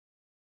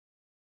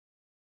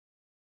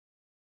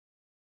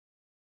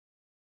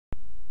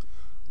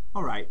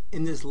All right,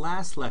 in this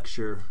last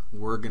lecture,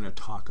 we're going to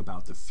talk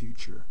about the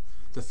future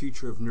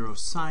of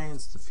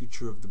neuroscience, the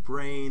future of the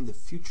brain, the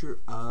future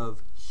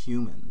of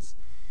humans.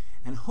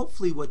 And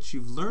hopefully what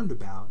you've learned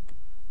about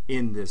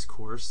in this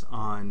course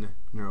on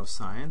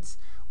neuroscience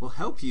will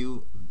help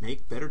you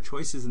make better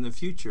choices in the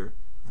future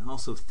and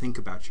also think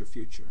about your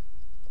future.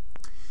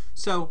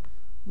 So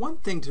one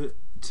thing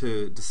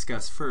to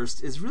discuss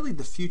first is really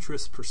the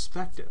futurist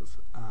perspective.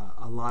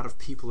 A lot of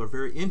people are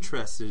very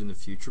interested in the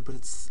future, but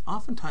it's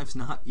oftentimes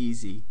not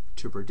easy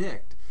to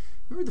predict.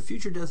 Remember, the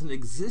future doesn't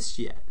exist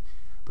yet,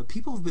 but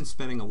people have been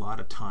spending a lot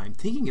of time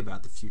thinking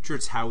about the future.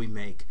 It's how we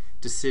make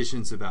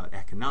decisions about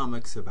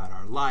economics, about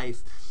our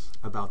life,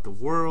 about the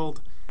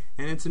world,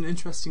 and it's an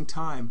interesting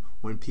time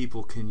when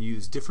people can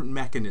use different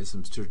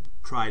mechanisms to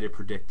try to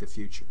predict the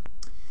future.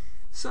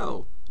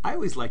 So I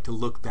always like to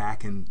look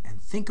back and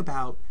think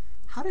about,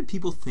 how did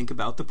people think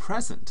about the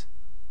present?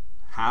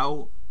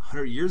 How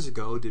 100 years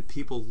ago did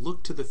people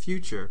look to the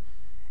future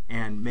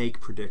and make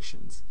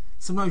predictions?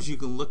 Sometimes you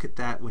can look at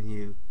that when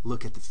you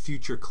look at the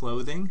future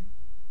clothing.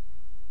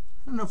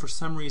 I don't know, for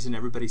some reason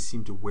everybody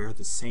seemed to wear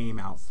the same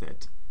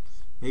outfit,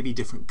 maybe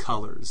different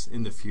colors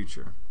in the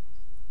future.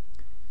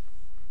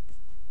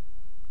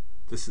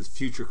 This is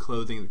future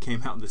clothing that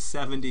came out in the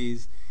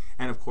 70s,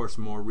 and of course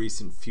more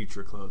recent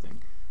future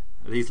clothing.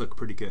 These look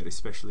pretty good,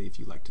 especially if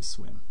you like to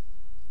swim.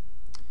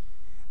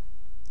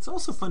 It's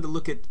also fun to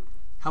look at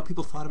how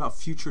people thought about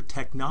future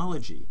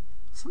technology.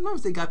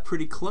 Sometimes they got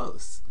pretty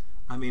close.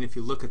 I mean, if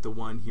you look at the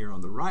one here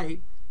on the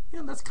right,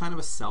 that's kind of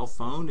a cell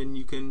phone, and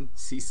you can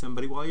see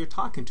somebody while you're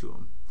talking to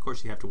them. Of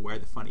course, you have to wear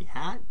the funny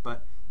hat,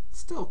 but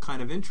still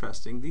kind of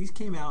interesting. These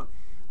came out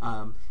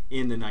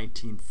in the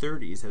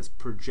 1930s as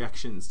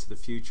projections to the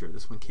future.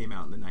 This one came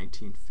out in the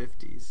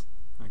 1950s,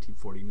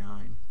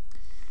 1949.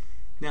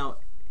 Now,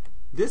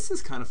 this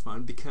is kind of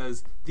fun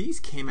because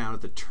these came out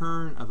at the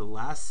turn of the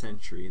last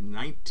century, in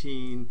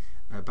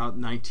about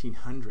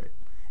 1900.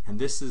 And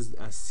this is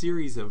a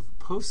series of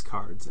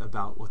postcards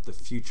about what the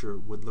future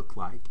would look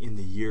like in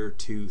the year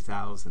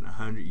 2000,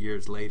 100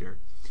 years later.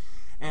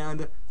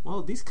 And,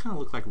 well, these kind of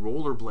look like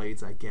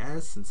rollerblades, I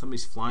guess, and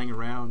somebody's flying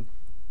around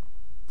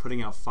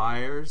putting out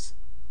fires.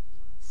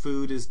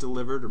 Food is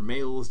delivered, or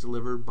mail is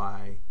delivered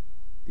by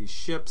these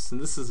ships,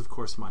 and this is of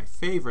course my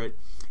favorite.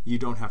 You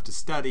don't have to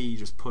study, you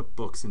just put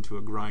books into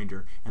a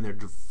grinder and they're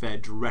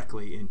fed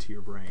directly into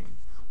your brain.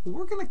 Well,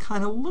 we're going to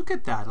kind of look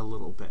at that a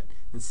little bit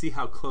and see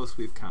how close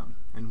we've come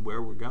and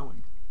where we're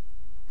going.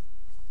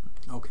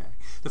 Okay,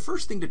 the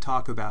first thing to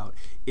talk about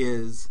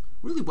is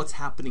really what's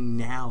happening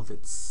now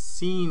that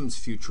seems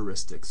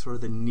futuristic, sort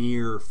of the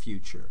near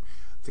future,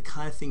 the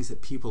kind of things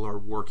that people are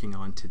working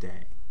on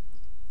today.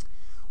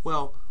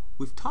 Well,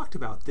 we've talked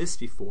about this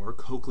before,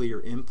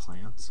 cochlear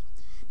implants.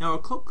 Now, a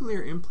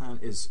cochlear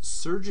implant is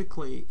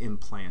surgically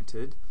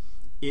implanted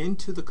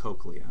into the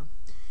cochlea,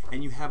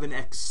 and you have an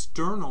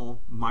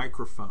external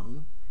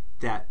microphone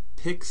that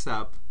picks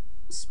up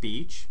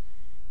speech,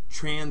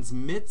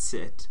 transmits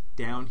it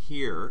down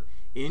here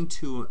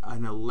into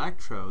an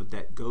electrode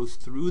that goes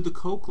through the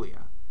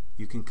cochlea.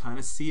 You can kind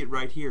of see it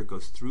right here. It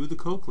goes through the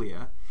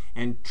cochlea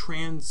and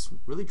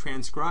really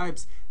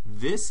transcribes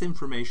this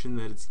information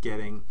that it's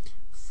getting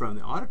from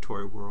the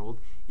auditory world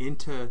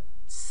into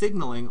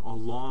signaling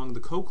along the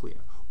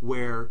cochlea,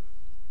 where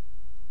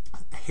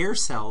hair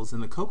cells in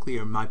the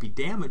cochlea might be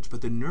damaged,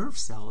 but the nerve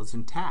cell is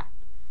intact.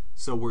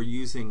 So we're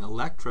using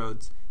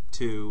electrodes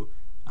to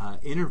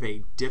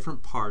innervate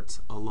different parts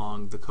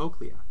along the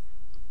cochlea.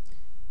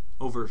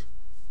 Over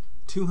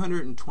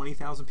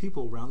 220,000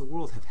 people around the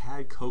world have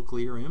had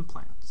cochlear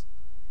implants,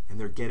 and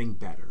they're getting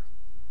better.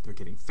 They're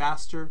getting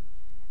faster,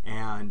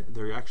 and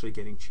they're actually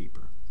getting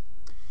cheaper.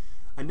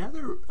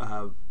 Another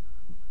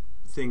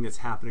thing that's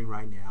happening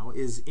right now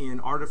is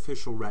in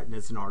artificial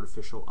retinas and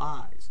artificial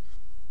eyes.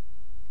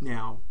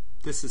 Now,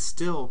 this is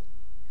still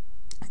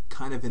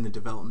kind of in the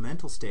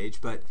developmental stage,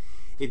 but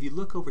if you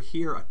look over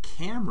here, a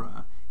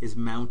camera is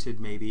mounted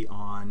maybe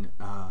on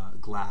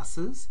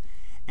glasses,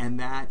 and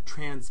that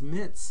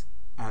transmits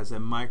as a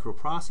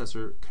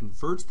microprocessor,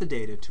 converts the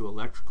data to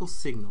electrical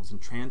signals and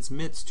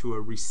transmits to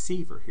a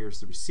receiver. Here's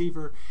the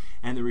receiver,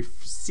 and the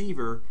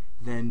receiver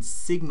then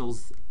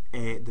signals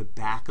the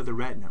back of the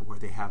retina, where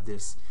they have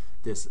this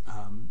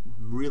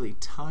really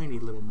tiny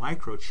little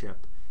microchip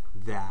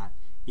that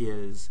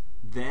is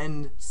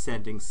then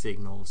sending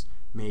signals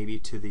maybe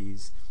to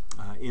these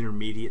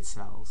intermediate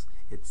cells.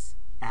 It's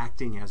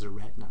acting as a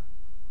retina.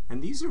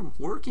 And these are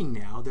working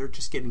now. They're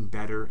just getting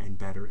better and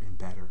better and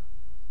better.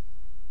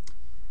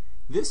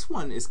 This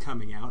one is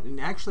coming out, and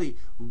actually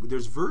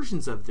there's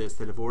versions of this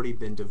that have already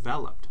been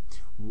developed.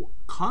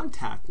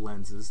 Contact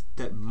lenses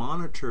that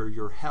monitor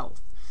your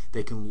health.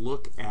 They can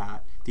look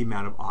at the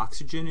amount of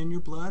oxygen in your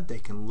blood. They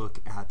can look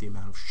at the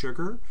amount of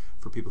sugar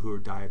for people who are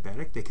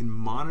diabetic. They can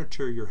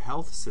monitor your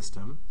health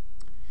system.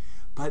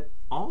 But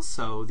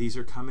also, these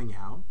are coming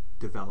out,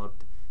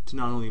 developed, to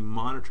not only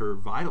monitor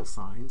vital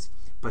signs,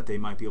 but they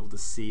might be able to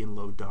see in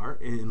low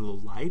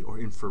light or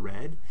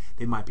infrared.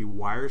 They might be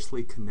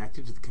wirelessly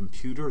connected to the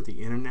computer or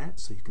the internet,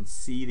 so you can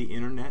see the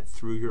internet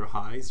through your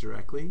eyes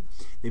directly.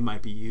 They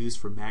might be used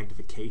for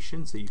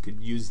magnification, so you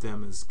could use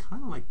them as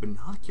kind of like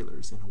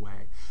binoculars in a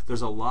way.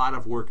 There's a lot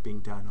of work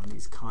being done on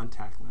these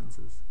contact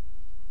lenses.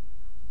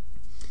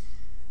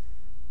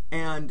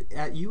 And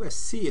at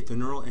USC, at the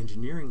Neural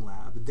Engineering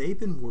Lab, they've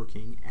been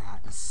working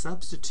at a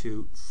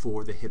substitute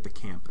for the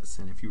hippocampus.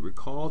 And if you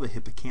recall, the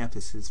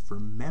hippocampus is for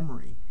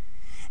memory.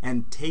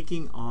 And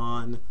taking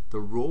on the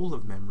role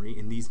of memory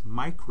in these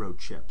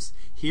microchips.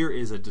 Here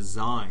is a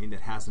design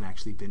that hasn't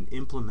actually been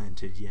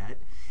implemented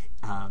yet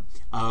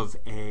of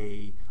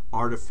a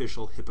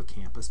artificial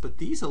hippocampus. But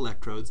these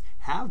electrodes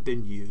have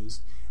been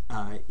used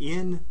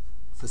in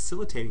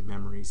facilitating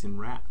memories in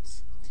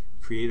rats.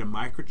 Create a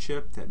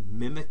microchip that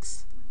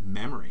mimics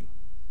memory.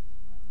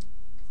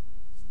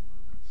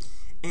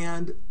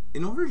 And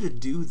in order to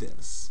do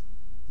this,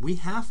 we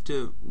have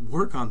to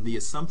work on the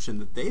assumption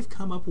that they've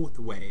come up with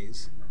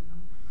ways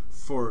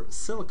for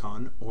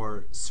silicon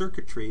or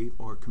circuitry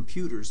or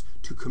computers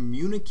to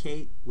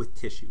communicate with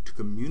tissue, to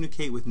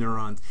communicate with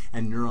neurons,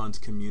 and neurons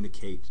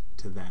communicate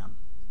to them.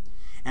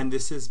 And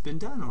this has been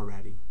done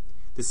already.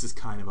 This is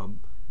kind of a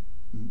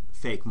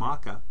fake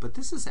mock-up, but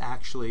this is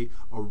actually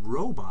a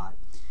robot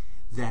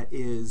that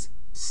is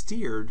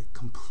steered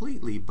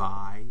completely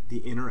by the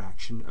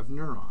interaction of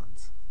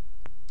neurons.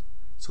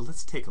 So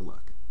let's take a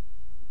look.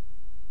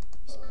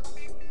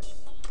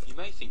 You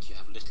may think you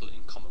have little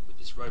in common with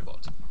this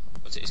robot,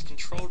 but it is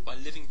controlled by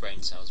living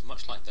brain cells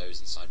much like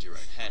those inside your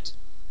own head.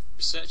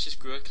 Researchers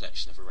grew a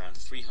collection of around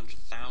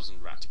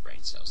 300,000 rat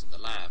brain cells in the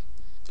lab.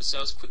 The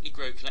cells quickly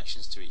grow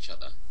connections to each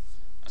other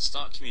and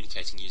start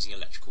communicating using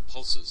electrical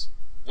pulses.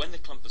 When the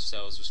clump of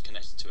cells was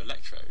connected to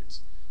electrodes,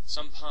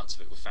 some parts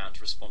of it were found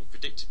to respond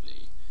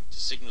predictably to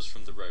signals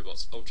from the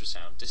robot's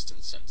ultrasound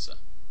distance sensor.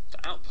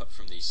 The output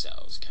from these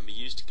cells can be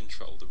used to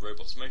control the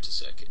robot's motor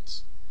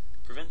circuits,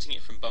 preventing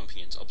it from bumping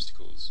into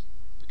obstacles.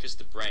 Because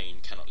the brain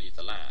cannot leave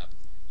the lab,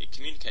 it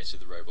communicates with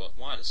the robot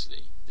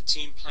wirelessly. The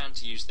team plan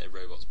to use their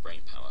robot's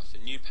brain power for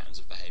new patterns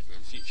of behaviour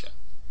in future.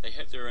 They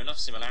hope there are enough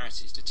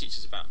similarities to teach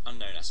us about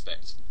unknown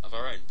aspects of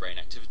our own brain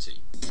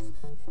activity.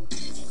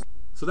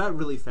 So that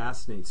really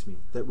fascinates me,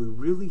 that we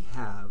really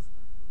have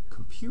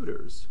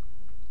computers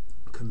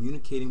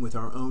communicating with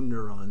our own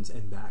neurons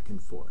and back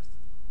and forth.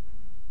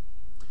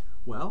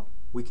 Well,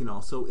 we can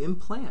also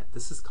implant.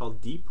 This is called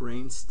deep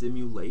brain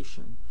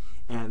stimulation,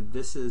 and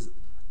this is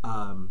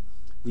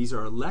these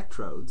are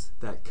electrodes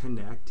that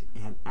connect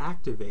and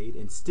activate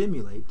and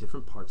stimulate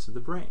different parts of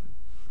the brain.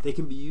 They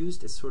can be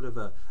used as sort of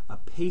a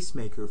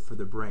pacemaker for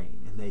the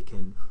brain, and they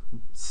can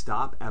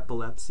stop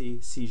epilepsy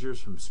seizures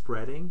from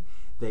spreading.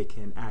 They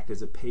can act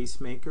as a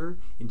pacemaker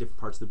in different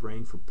parts of the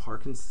brain for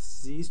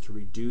Parkinson's disease to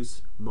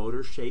reduce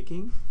motor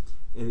shaking.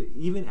 And it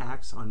even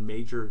acts on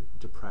major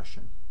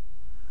depression.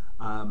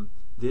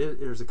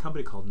 There's a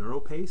company called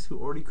NeuroPace who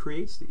already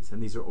creates these,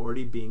 and these are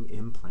already being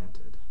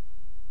implanted.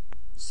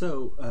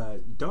 So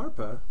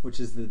DARPA, which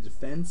is the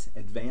Defense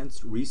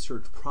Advanced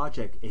Research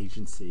Project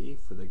Agency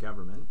for the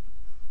government,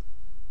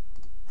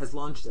 has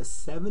launched a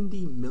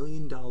 $70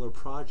 million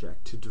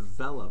project to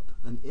develop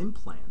an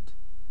implant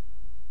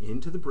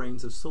into the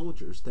brains of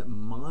soldiers that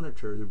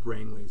monitor the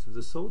brainwaves of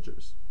the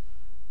soldiers.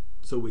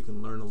 So we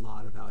can learn a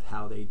lot about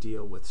how they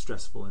deal with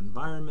stressful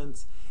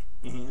environments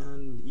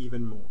and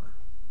even more.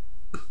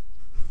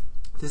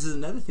 This is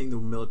another thing the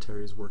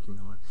military is working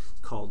on.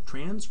 It's called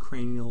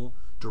transcranial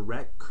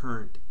direct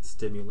current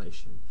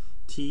stimulation,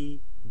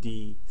 TDCS.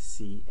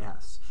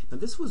 Now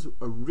this was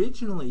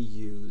originally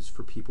used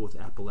for people with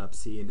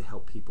epilepsy and to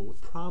help people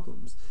with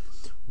problems,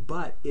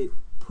 but it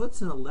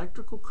puts an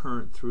electrical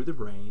current through the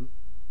brain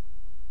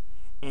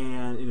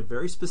and in a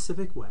very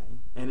specific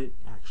way, and it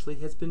actually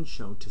has been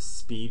shown to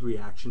speed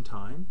reaction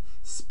time,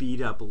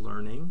 speed up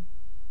learning.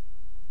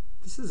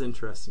 This is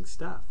interesting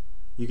stuff.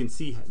 You can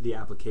see the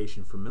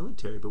application for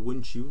military, but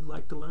wouldn't you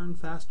like to learn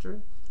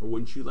faster? Or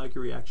wouldn't you like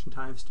your reaction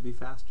times to be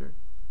faster?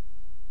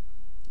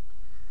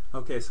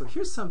 Okay, so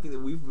here's something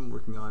that we've been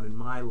working on in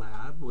my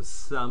lab with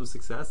some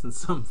success and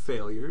some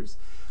failures,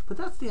 but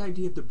that's the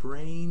idea of the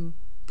brain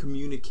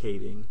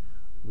communicating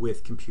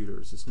with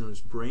computers. It's known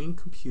as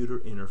brain-computer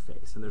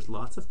interface, and there's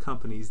lots of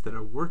companies that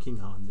are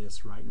working on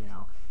this right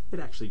now. It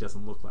actually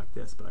doesn't look like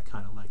this, but I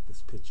kind of like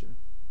this picture.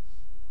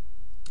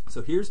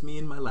 So here's me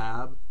in my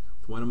lab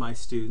with one of my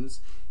students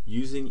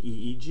using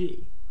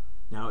EEG.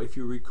 Now, if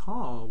you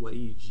recall what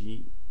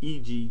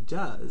EEG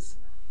does,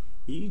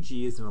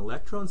 EEG is an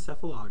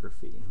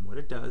electroencephalography, and what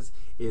it does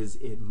is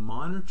it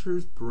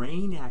monitors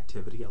brain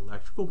activity,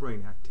 electrical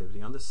brain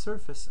activity, on the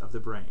surface of the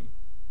brain.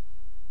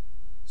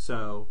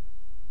 So,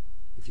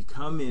 if you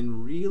come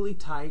in really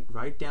tight,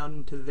 right down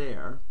into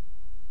there,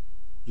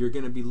 you're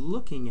going to be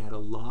looking at a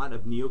lot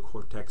of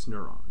neocortex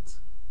neurons.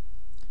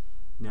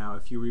 Now,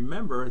 if you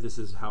remember, this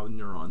is how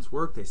neurons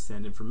work. They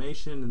send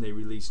information and they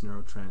release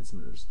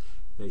neurotransmitters.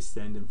 They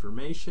send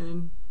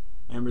information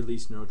and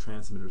release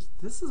neurotransmitters.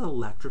 This is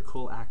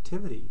electrical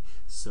activity.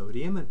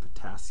 Sodium and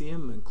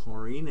potassium and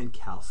chlorine and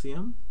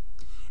calcium.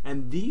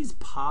 And these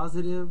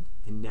positive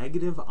and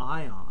negative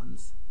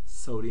ions,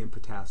 sodium,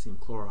 potassium,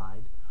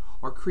 chloride,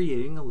 are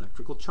creating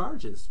electrical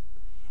charges.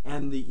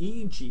 And the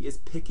EEG is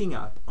picking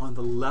up on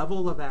the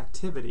level of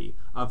activity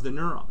of the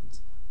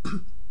neurons.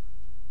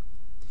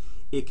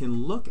 It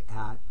can look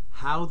at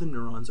how the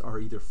neurons are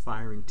either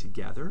firing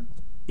together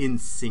in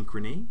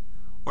synchrony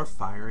or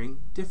firing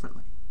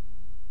differently.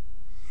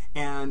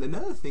 And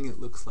another thing it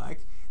looks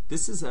like,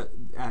 this is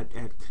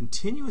at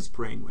continuous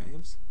brain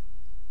waves.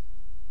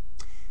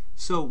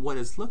 So what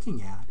it's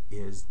looking at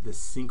is the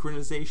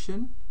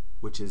synchronization,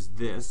 which is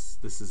this.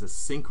 This is a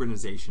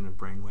synchronization of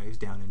brain waves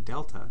down in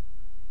delta,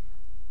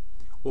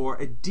 or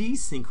a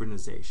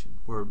desynchronization,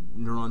 where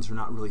neurons are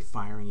not really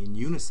firing in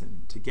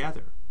unison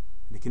together.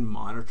 And it can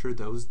monitor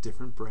those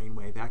different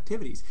brainwave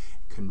activities,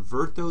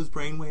 convert those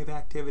brainwave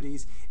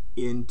activities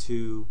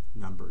into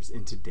numbers,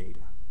 into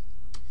data.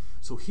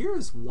 So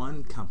here's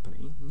one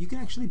company, and you can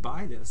actually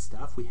buy this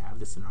stuff. We have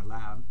this in our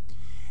lab,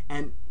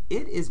 and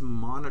it is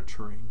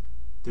monitoring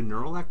the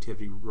neural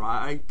activity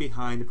right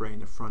behind the brain,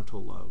 the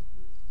frontal lobe.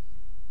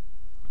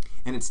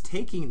 And it's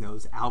taking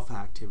those alpha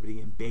activity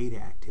and beta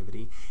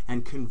activity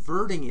and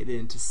converting it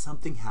into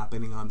something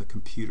happening on the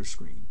computer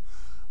screen.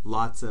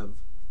 Lots of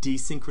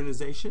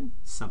desynchronization,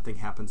 something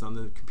happens on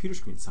the computer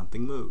screen,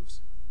 something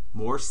moves.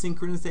 More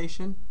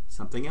synchronization,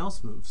 something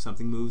else moves,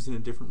 something moves in a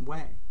different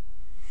way.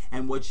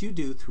 And what you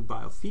do through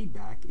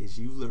biofeedback is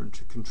you learn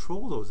to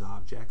control those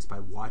objects by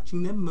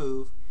watching them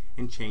move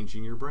and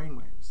changing your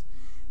brainwaves.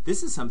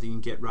 This is something you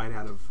can get right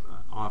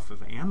off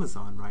of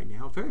Amazon right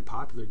now, a very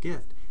popular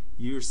gift.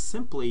 You're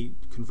simply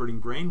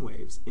converting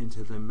brainwaves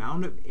into the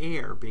amount of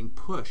air being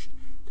pushed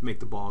to make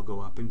the ball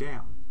go up and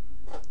down.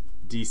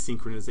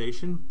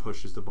 Desynchronization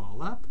pushes the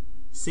ball up,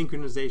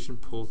 synchronization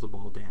pulls the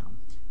ball down.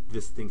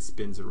 This thing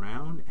spins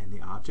around, and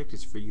the object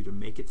is for you to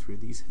make it through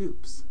these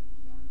hoops.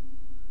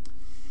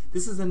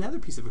 This is another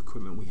piece of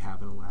equipment we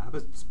have in a lab.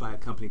 It's by a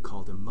company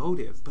called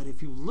Emotive, but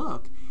if you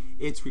look,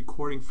 it's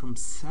recording from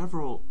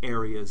several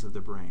areas of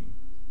the brain.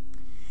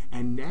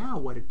 And now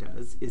what it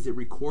does is it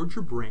records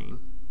your brain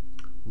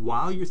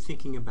while you're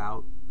thinking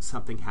about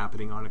something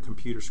happening on a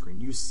computer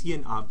screen. You see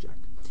an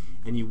object,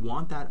 and you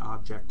want that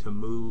object to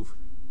move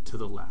to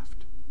the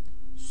left.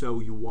 So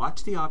you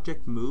watch the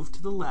object move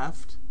to the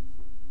left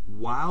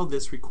while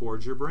this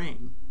records your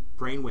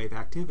brainwave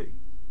activity.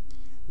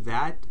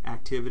 That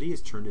activity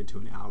is turned into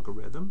an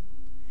algorithm,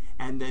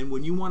 and then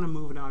when you want to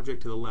move an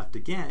object to the left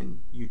again,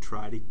 you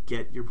try to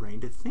get your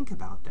brain to think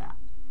about that.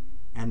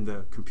 And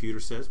the computer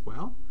says,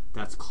 well,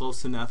 that's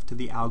close enough to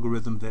the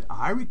algorithm that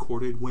I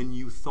recorded when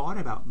you thought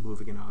about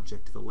moving an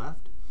object to the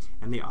left,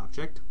 and the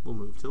object will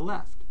move to the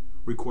left.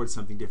 Record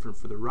something different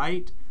for the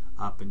right,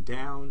 up and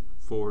down,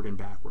 forward and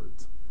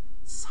backwards.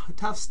 It's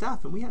tough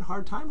stuff, and we had a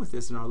hard time with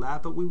this in our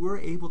lab, but we were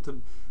able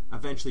to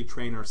eventually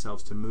train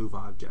ourselves to move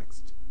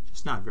objects,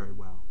 just not very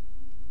well.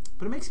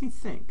 But it makes me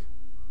think.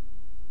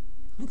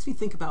 It makes me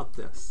think about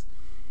this.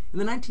 In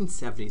the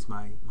 1970s,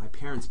 my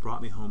parents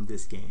brought me home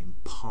this game,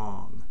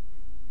 Pong.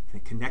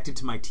 And it connected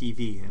to my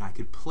TV, and I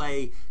could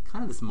play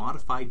kind of this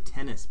modified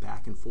tennis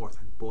back and forth.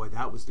 And boy,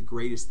 that was the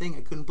greatest thing.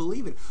 I couldn't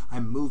believe it.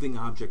 I'm moving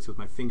objects with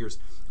my fingers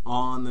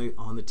on the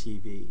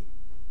TV.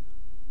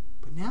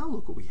 But now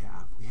look what we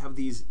have. We have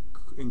these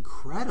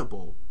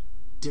incredible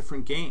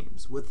different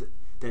games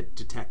that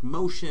detect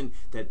motion,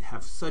 that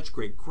have such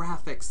great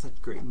graphics,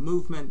 such great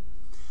movement.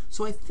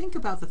 So I think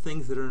about the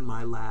things that are in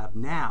my lab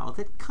now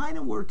that kind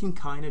of work and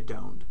kind of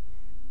don't.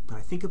 But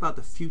I think about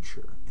the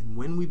future, and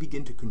when we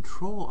begin to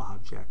control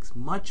objects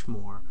much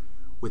more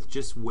with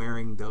just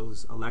wearing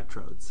those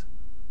electrodes.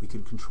 We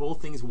can control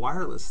things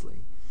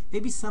wirelessly.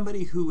 Maybe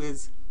somebody who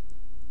is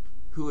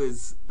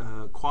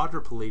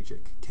quadriplegic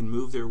can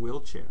move their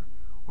wheelchair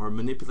or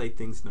manipulate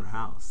things in their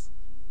house.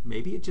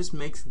 Maybe it just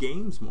makes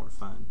games more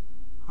fun.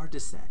 Hard to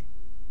say.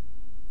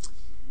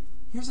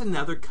 Here's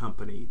another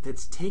company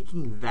that's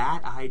taking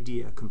that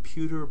idea,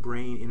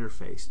 computer-brain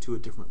interface, to a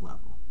different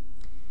level.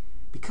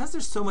 Because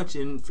there's so much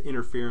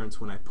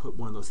interference when I put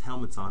one of those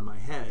helmets on my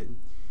head,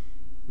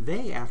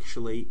 they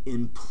actually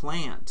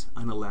implant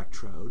an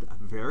electrode,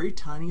 a very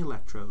tiny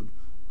electrode,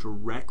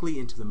 directly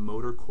into the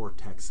motor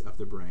cortex of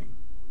the brain.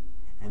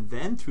 And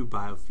then through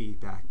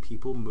biofeedback,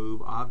 people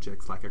move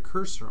objects like a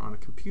cursor on a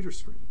computer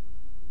screen.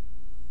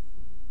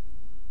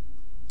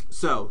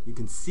 So you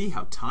can see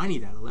how tiny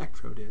that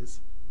electrode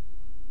is.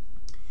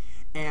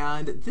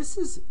 And this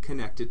is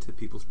connected to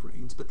people's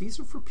brains, but these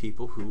are for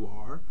people who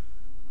are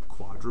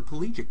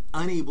quadriplegic,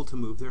 unable to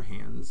move their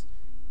hands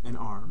and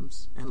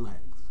arms and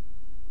legs.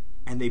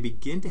 And they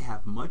begin to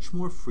have much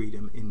more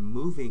freedom in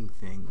moving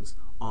things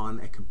on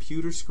a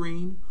computer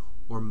screen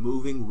or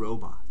moving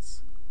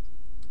robots.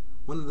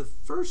 One of the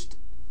first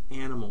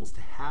animals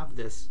to have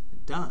this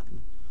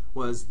done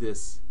was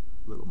this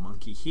little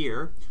monkey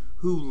here,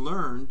 who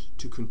learned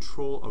to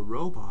control a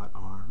robot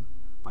arm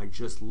by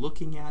just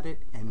looking at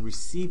it and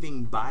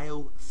receiving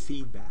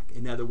biofeedback.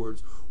 In other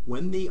words,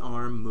 when the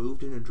arm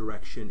moved in a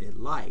direction it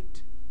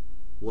liked,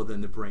 Well,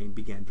 then the brain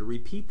began to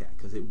repeat that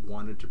because it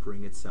wanted to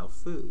bring itself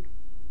food.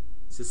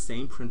 It's the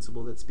same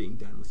principle that's being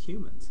done with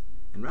humans,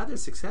 and rather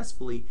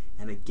successfully,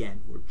 and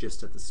again, we're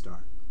just at the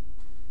start.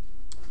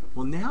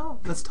 Well, now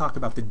let's talk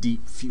about the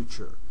deep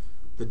future,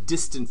 the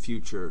distant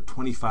future,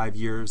 25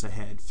 years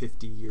ahead,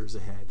 50 years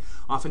ahead.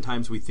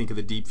 Oftentimes we think of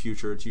the deep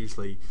future, it's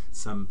usually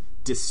some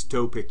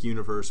dystopic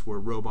universe where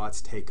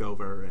robots take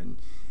over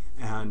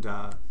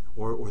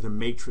or the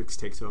Matrix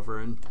takes over,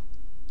 and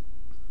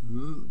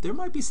there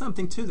might be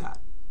something to that,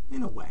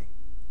 in a way.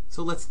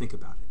 So let's think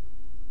about it.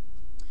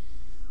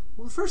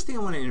 Well, the first thing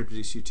I want to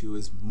introduce you to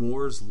is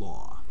Moore's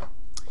Law.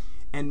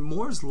 And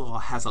Moore's Law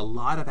has a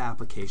lot of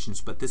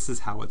applications, but this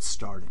is how it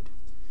started.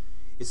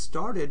 It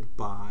started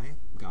by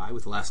a guy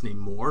with the last name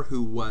Moore,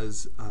 who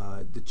was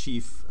the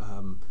chief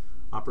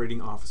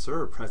operating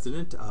officer or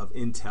president of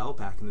Intel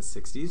back in the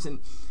 60s. And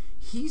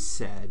he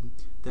said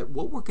that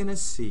what we're going to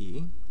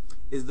see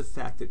is the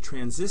fact that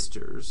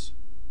transistors,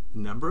 the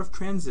number of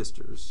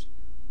transistors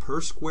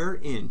per square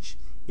inch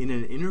in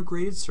an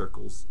integrated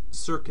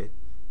circuit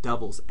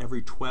doubles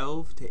every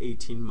 12 to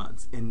 18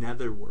 months. In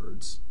other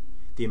words,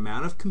 the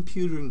amount of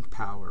computing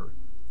power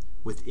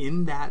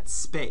within that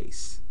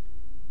space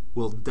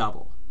will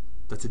double.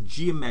 That's a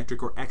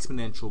geometric or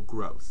exponential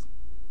growth.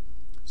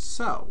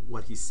 So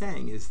what he's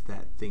saying is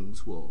that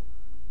things will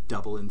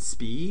double in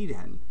speed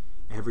and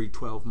every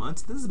 12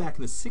 months. This is back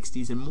in the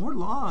 60s, and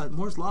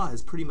Moore's Law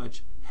has pretty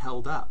much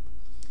held up.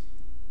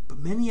 But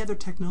many other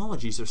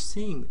technologies are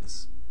seeing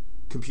this.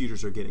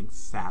 Computers are getting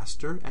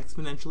faster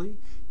exponentially,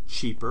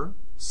 cheaper,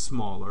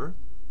 smaller.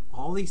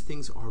 All these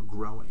things are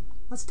growing.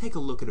 Let's take a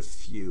look at a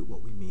few,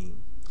 what we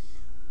mean.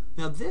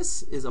 Now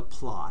this is a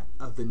plot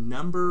of the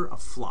number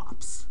of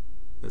flops.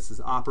 This is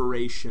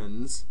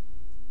operations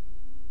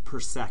per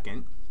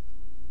second.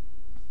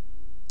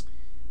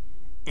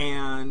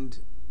 And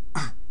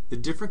the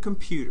different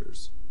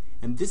computers.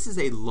 And this is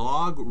a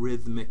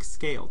logarithmic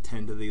scale,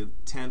 10 to the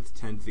 10th,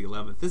 10 to the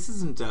 11th. This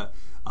isn't a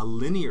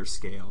linear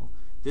scale.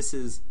 This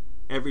is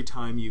every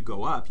time you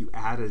go up, you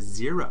add a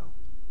 0.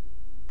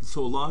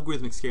 So a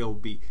logarithmic scale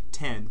would be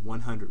 10,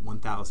 100,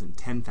 1,000,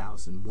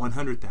 10,000,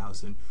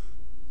 100,000,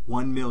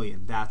 1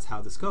 million. That's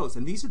how this goes.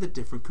 And these are the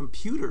different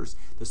computers,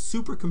 the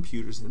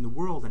supercomputers in the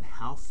world, and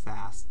how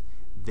fast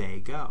they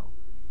go.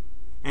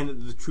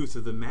 And the truth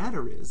of the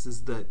matter is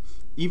that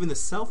even the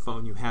cell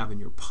phone you have in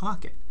your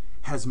pocket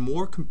has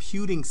more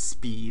computing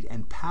speed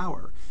and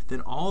power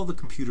than all the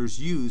computers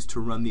used to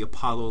run the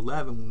Apollo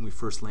 11 when we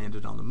first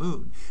landed on the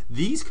moon.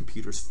 These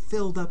computers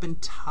filled up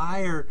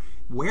entire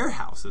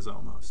warehouses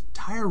almost,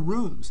 entire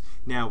rooms.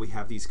 Now we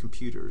have these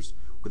computers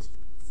with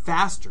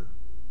faster,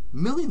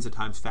 millions of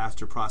times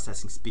faster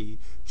processing speed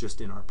just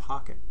in our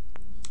pocket.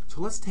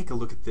 So let's take a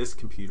look at this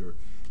computer.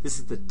 This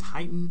is the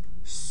Titan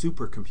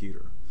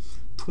supercomputer.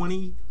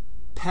 20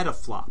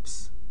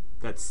 petaflops.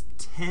 That's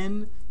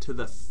 10 to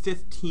the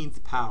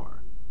 15th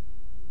power.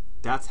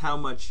 That's how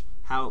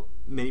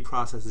many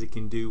processes it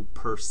can do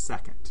per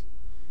second.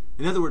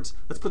 In other words,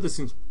 let's put this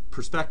in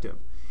perspective.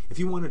 If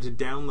you wanted to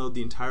download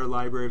the entire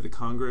Library of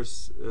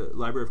Congress,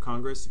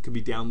 it could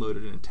be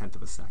downloaded in a tenth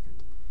of a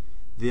second.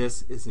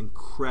 This is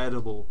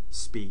incredible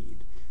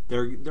speed.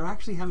 They're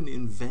actually having to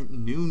invent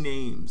new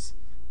names.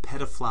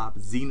 Petaflop,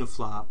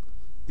 zenaflop.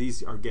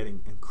 These are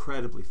getting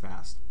incredibly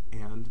fast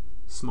and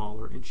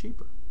smaller and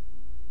cheaper.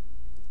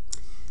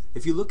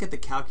 If you look at the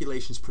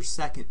calculations per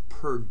second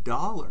per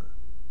dollar,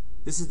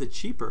 this is the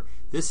cheaper.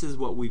 This is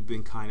what we've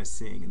been kind of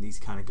seeing, and these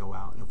kind of go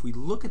out. And if we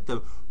look at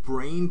the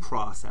brain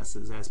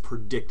processes as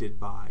predicted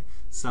by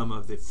some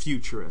of the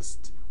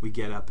futurists, we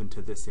get up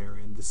into this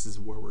area, and this is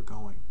where we're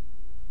going.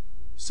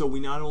 So we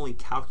not only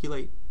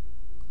calculate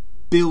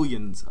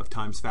billions of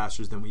times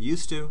faster than we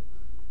used to,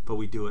 but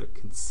we do it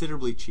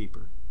considerably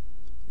cheaper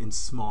in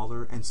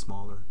smaller and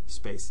smaller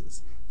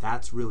spaces.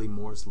 That's really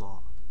Moore's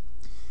Law.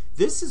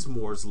 This is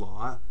Moore's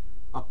Law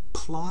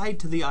applied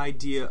to the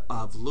idea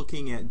of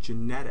looking at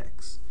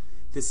genetics.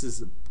 This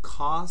is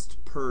cost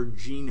per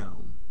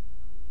genome.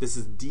 This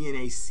is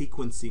DNA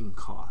sequencing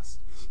cost.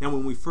 Now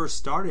when we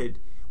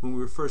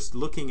were first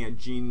looking at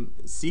gene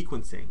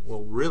sequencing,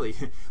 well really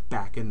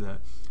back in the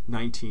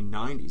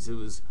 1990s, it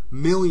was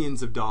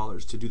millions of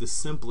dollars to do the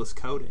simplest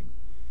coding.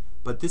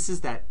 But this is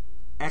that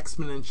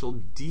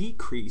exponential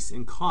decrease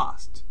in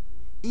cost.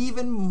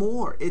 Even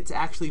more, it's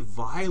actually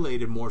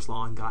violated Moore's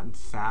Law and gotten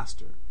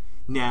faster.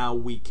 Now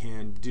we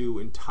can do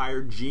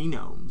entire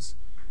genomes,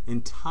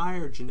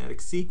 entire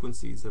genetic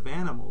sequences of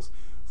animals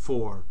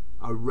for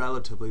a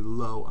relatively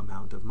low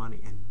amount of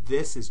money. And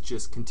this is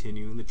just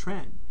continuing the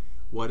trend.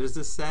 What does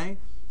this say?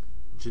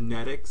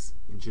 Genetics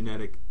and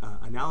genetic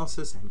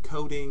analysis and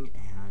coding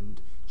and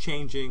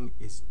changing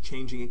is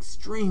changing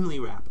extremely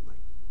rapidly.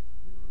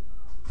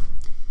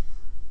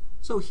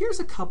 So here's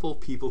a couple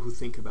people who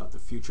think about the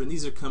future, and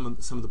these are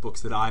some of the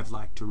books that I've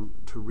liked to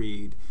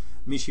read.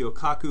 Michio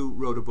Kaku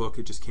wrote a book,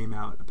 it just came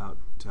out about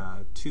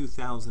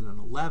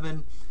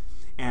 2011,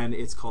 and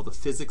it's called The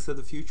Physics of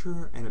the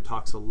Future, and it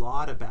talks a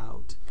lot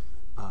about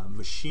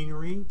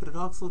machinery, but it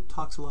also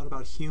talks a lot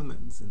about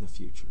humans in the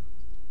future.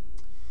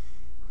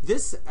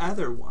 This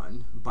other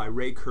one by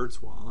Ray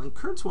Kurzweil, and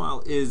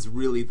Kurzweil is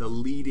really the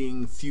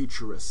leading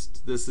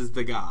futurist. This is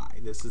the guy.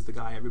 This is the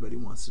guy everybody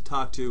wants to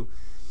talk to.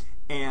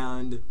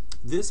 And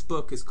this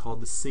book is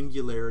called The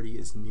Singularity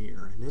is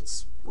Near, and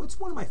it's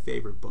one of my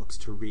favorite books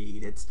to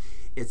read.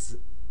 It's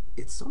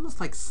almost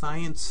like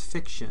science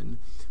fiction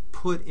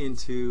put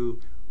into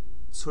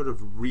sort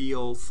of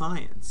real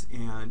science,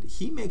 and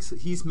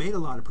he's made a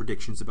lot of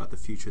predictions about the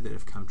future that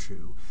have come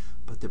true,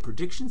 but the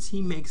predictions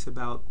he makes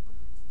about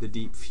the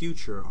deep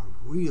future are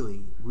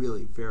really,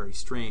 really very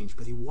strange.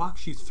 But he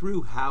walks you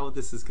through how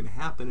this is going to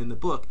happen in the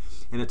book,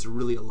 and it's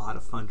really a lot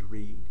of fun to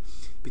read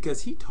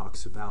because he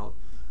talks about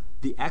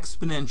the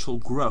exponential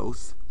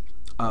growth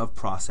of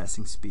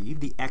processing speed,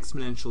 the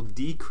exponential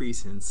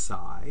decrease in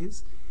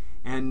size,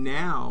 and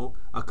now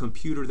a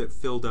computer that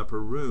filled up a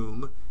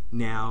room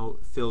now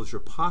fills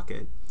your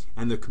pocket,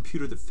 and the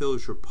computer that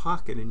fills your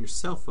pocket and your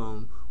cell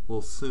phone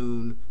will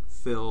soon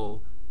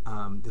fill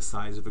the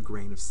size of a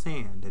grain of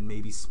sand and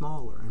maybe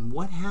smaller. And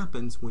what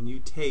happens when you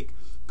take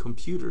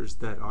computers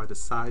that are the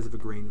size of a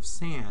grain of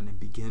sand and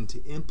begin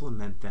to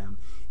implement them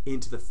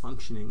into the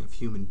functioning of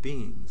human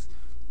beings?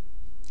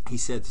 He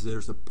said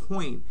there's a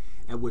point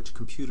at which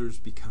computers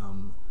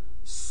become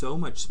so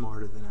much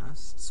smarter than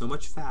us, so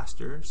much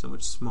faster, so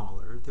much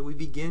smaller, that we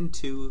begin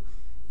to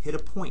hit a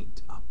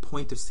point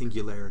of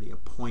singularity, a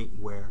point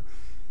where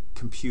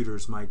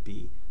computers might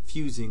be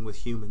fusing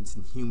with humans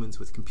and humans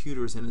with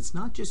computers, and it's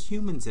not just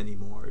humans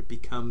anymore. It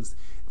becomes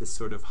this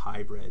sort of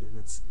hybrid, and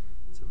it's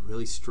a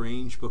really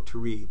strange book to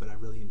read, but I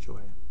really enjoy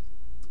it.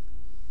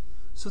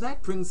 So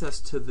that brings us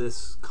to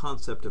this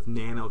concept of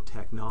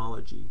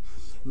nanotechnology.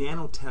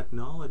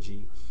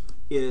 Nanotechnology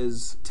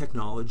is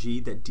technology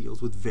that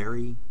deals with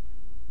very,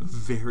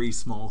 very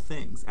small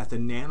things. At the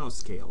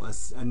nanoscale,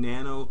 a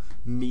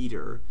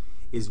nanometer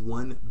is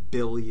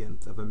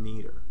 1/1000th of a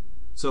meter.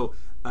 So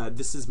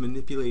this is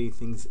manipulating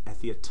things at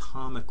the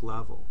atomic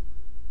level.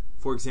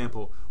 For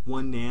example,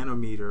 1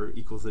 nanometer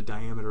equals the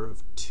diameter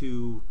of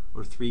 2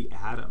 or 3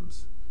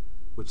 atoms,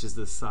 which is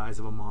the size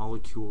of a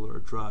molecule or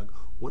a drug.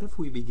 What if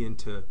we begin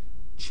to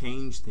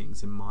change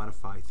things and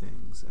modify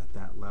things at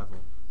that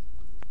level?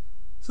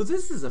 So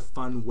this is a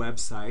fun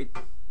website.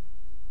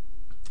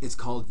 It's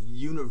called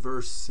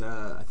Universe,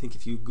 I think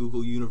if you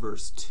Google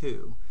Universe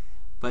 2,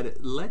 but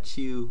it lets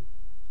you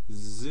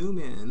zoom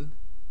in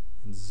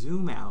and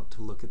zoom out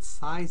to look at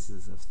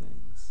sizes of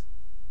things.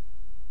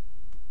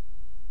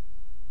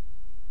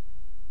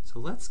 So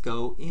let's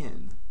go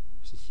in.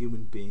 There's a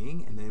human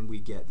being, and then we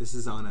get, this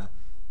is on a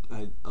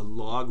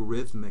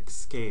logarithmic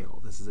scale.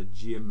 This is a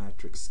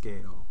geometric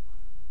scale.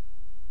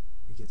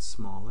 We get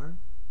smaller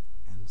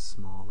and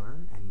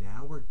smaller, and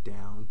now we're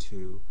down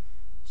to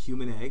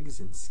human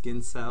eggs and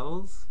skin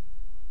cells,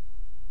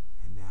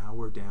 and now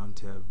we're down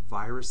to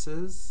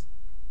viruses,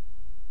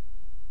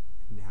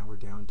 and now we're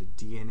down to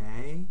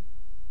DNA.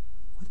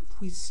 What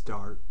if we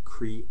start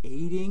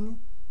creating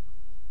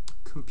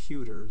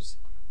computers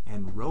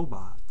and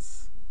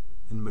robots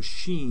and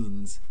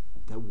machines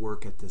that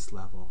work at this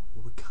level?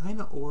 Well, we kind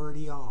of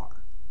already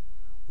are.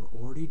 We're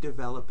already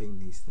developing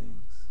these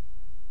things.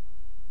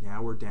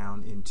 Now we're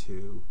down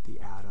into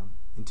the atom,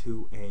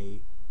 into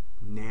a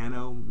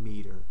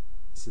nanometer.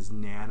 This is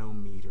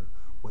nanometer.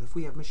 What if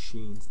we have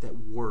machines that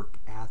work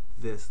at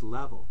this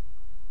level?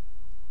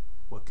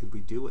 What could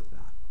we do with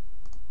that?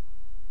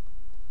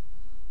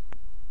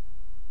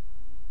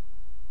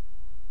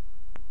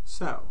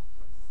 So,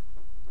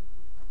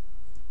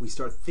 we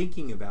start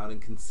thinking about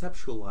and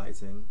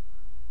conceptualizing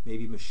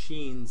maybe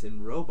machines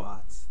and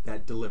robots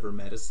that deliver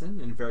medicine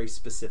in very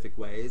specific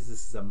ways.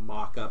 This is a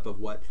mock-up of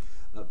what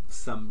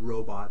some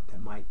robot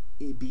that might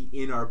be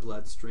in our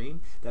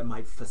bloodstream, that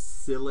might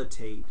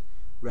facilitate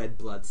red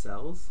blood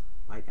cells,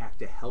 might act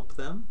to help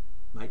them,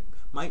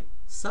 might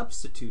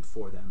substitute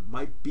for them,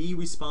 might be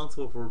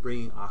responsible for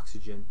bringing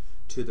oxygen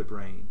to the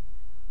brain.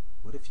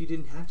 What if you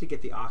didn't have to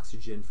get the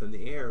oxygen from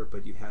the air,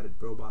 but you had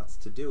robots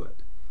to do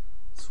it?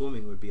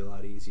 Swimming would be a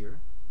lot easier.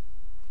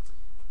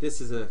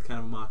 This is a kind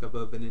of mock-up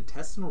of an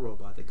intestinal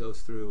robot that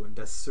goes through and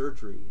does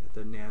surgery at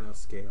the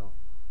nanoscale.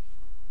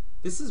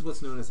 This is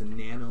what's known as a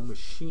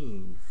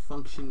nanomachine,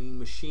 functioning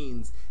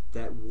machines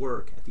that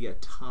work at the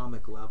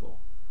atomic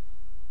level.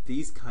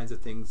 These kinds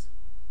of things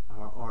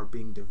are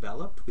being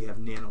developed. We have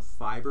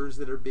nanofibers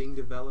that are being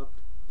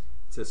developed.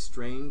 It's a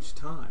strange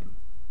time.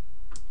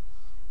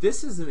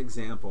 This is an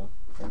example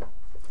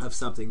of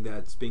something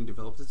that's being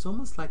developed. It's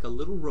almost like a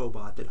little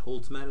robot that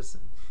holds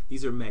medicine.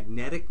 These are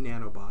magnetic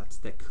nanobots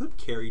that could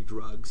carry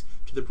drugs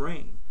to the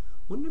brain.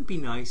 Wouldn't it be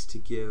nice to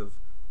give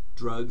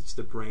drugs to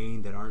the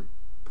brain that aren't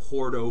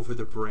poured over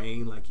the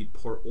brain like you'd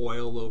pour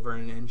oil over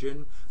an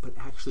engine, but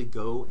actually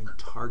go and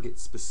target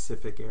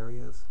specific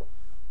areas?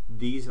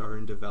 These are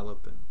in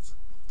development.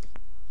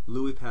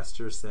 Louis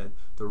Pasteur said,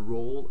 "The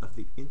role of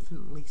the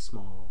infinitely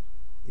small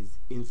is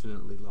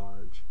infinitely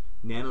large."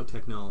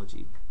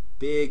 Nanotechnology,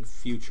 big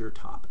future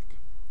topic.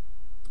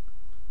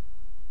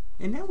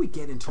 And now we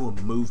get into a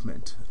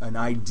movement, an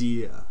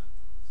idea,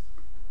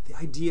 the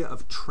idea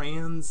of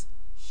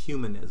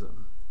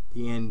transhumanism.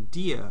 The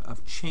idea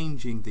of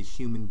changing the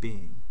human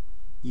being,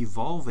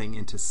 evolving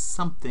into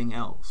something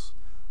else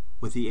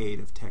with the aid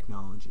of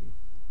technology.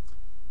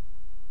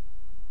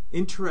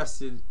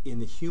 Interested in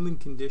the human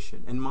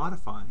condition and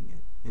modifying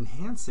it,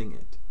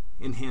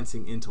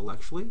 enhancing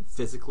intellectually,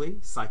 physically,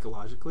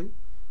 psychologically.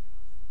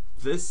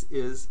 This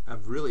is a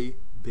really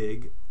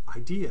big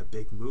idea,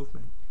 big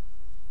movement.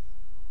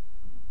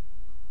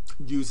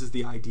 Uses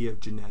the idea of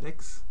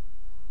genetics,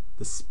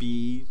 the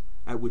speed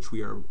at which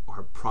we are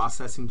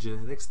processing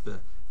genetics,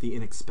 the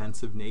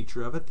inexpensive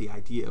nature of it, the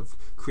idea of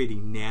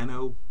creating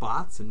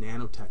nanobots and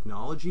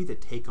nanotechnology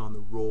that take on the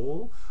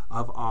role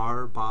of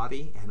our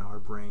body and our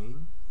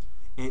brain,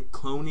 and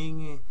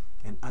cloning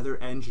and other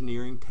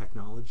engineering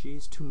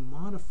technologies to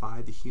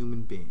modify the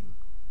human being.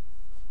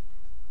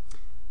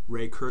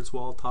 Ray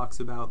Kurzweil talks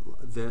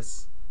about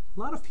this. A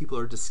lot of people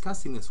are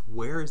discussing this.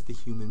 Where is the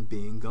human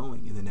being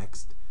going in the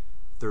next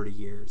 30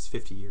 years,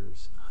 50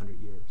 years, 100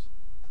 years?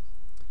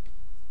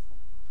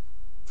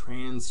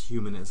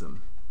 Transhumanism.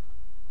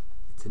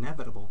 It's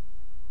inevitable.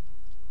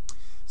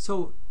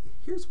 So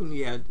here's when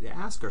we had to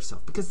ask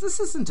ourselves, because this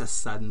isn't a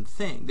sudden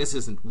thing. This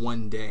isn't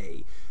one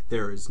day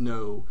there is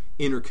no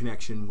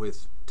interconnection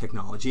with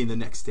technology and the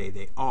next day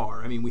they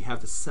are. I mean, we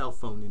have the cell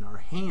phone in our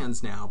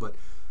hands now, but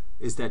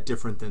is that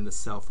different than the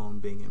cell phone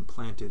being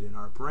implanted in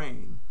our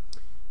brain?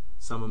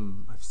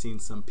 I've seen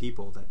some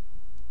people that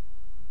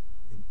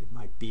it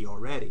might be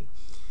already.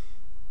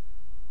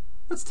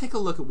 Let's take a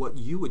look at what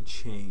you would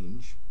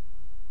change.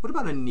 What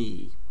about a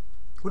knee?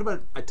 What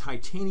about a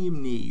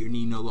titanium knee? Your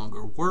knee no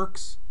longer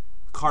works,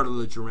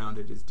 cartilage around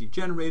it is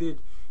degenerated,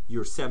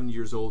 you're 70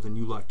 years old and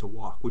you like to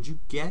walk. Would you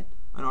get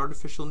an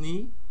artificial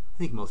knee? I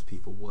think most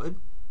people would.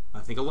 I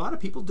think a lot of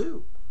people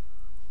do.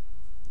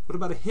 What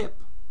about a hip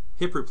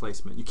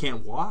replacement? You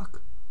can't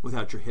walk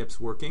without your hips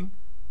working.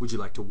 Would you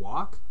like to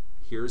walk?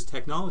 Here's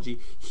technology.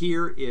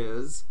 Here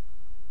is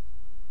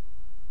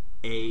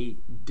a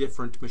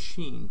different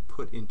machine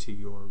put into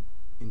your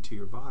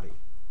body.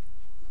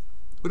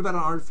 What about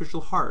an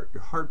artificial heart?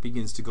 Your heart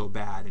begins to go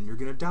bad and you're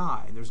going to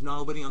die and there's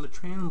nobody on the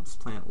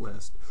transplant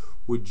list.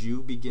 Would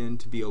you begin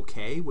to be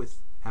okay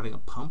with having a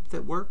pump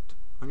that worked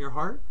on your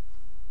heart?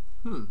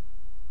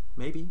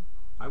 Maybe.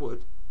 I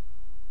would.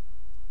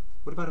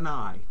 What about an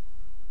eye?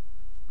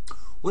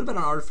 What about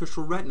an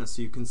artificial retina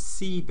so you can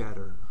see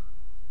better?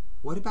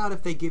 What about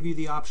if they give you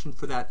the option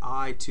for that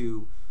eye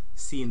to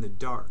see in the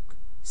dark,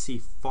 see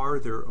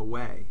farther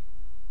away,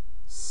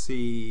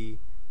 see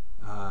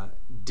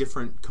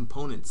different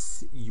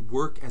components, you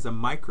work as a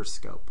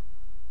microscope?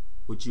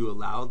 Would you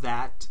allow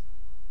that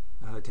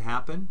to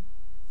happen?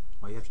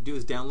 All you have to do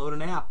is download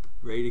an app,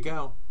 ready to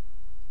go.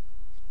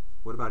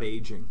 What about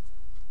aging?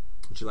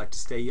 Would you like to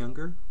stay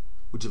younger?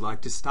 Would you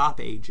like to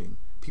stop aging?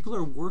 People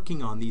are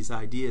working on these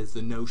ideas,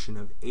 the notion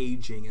of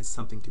aging as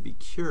something to be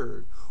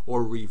cured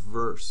or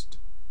reversed.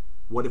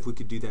 What if we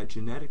could do that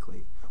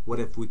genetically? What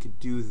if we could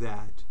do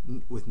that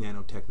with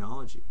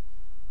nanotechnology?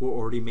 We're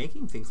already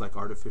making things like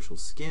artificial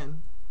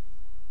skin.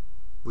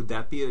 Would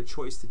that be a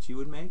choice that you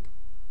would make?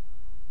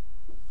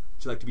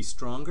 Would you like to be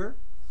stronger?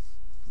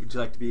 Would you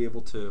like to be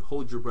able to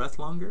hold your breath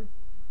longer?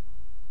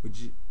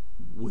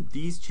 Would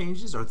these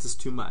changes, or is this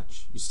too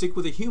much? You stick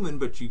with a human,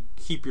 but you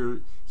keep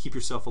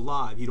yourself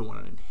alive. You don't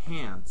want to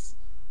enhance.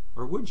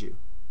 Or would you?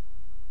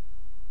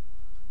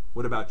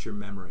 What about your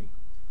memory?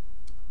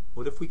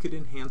 What if we could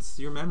enhance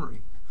your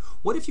memory?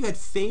 What if you had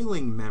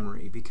failing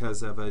memory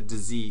because of a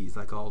disease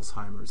like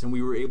Alzheimer's, and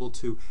we were able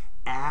to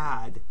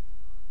add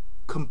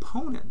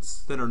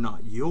components that are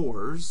not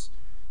yours?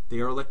 They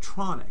are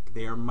electronic.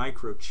 They are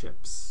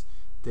microchips.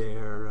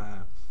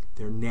 They're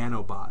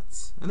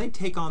nanobots, and they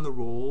take on the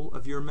role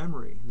of your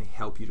memory, and they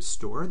help you to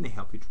store it, and they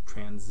help you to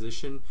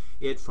transition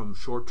it from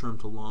short-term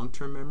to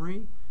long-term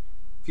memory.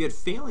 If you had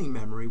failing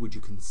memory, would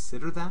you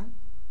consider that?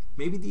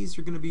 Maybe these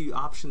are going to be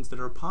options that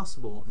are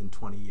possible in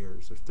 20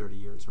 years or 30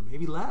 years, or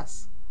maybe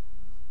less.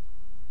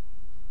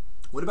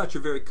 What about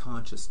your very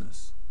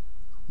consciousness?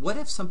 What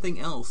if something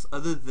else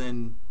other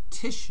than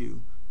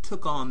tissue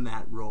took on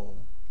that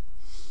role?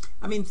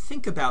 I mean,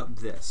 think about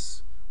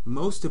this.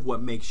 Most of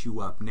what makes you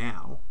up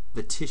now,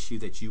 the tissue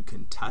that you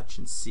can touch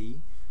and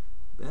see,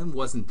 then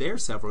wasn't there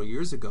several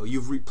years ago.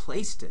 You've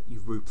replaced it.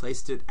 You've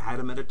replaced it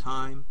atom at a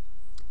time,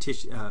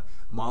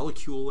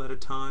 molecule at a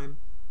time.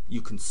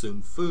 You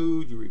consume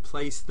food, you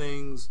replace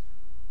things.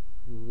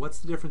 What's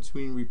the difference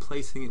between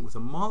replacing it with a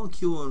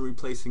molecule and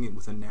replacing it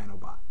with a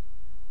nanobot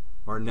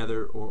or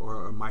another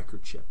or a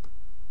microchip?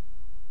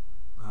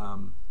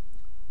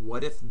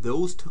 What if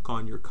those took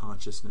on your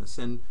consciousness?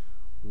 And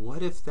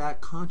what if that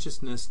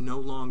consciousness no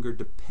longer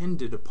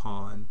depended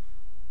upon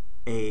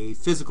a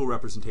physical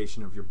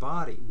representation of your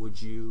body?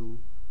 Would you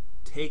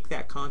take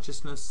that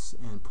consciousness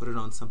and put it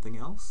on something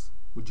else?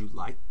 Would you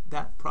like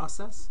that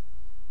process?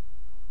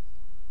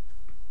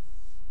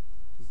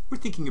 We're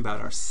thinking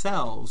about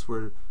ourselves,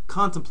 we're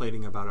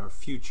contemplating about our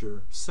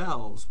future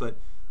selves, but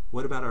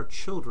what about our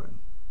children?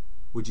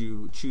 Would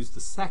you choose the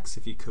sex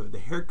if you could, the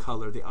hair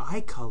color, the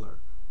eye color,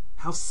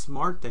 how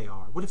smart they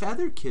are? What if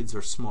other kids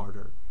are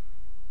smarter?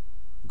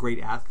 great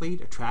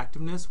athlete,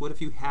 attractiveness. What if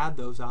you had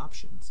those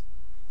options?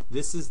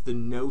 This is the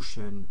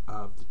notion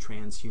of the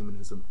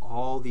transhumanism,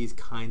 all these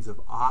kinds of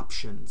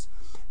options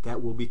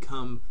that will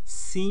become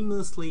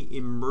seamlessly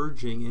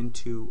emerging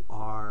into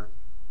our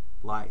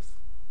life.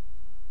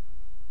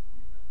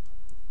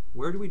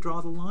 Where do we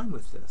draw the line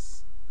with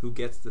this? Who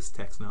gets this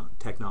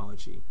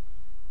technology?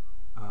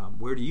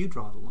 Where do you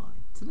draw the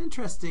line? It's an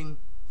interesting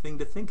thing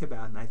to think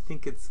about, and I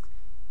think it's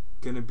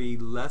going to be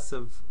less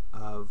of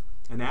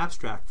an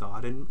abstract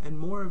thought and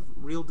more of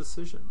real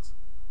decisions.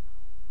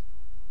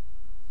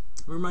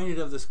 I'm reminded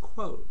of this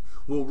quote: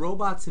 will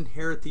robots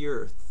inherit the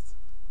earth?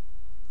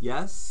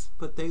 Yes,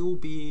 but they will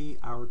be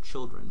our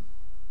children.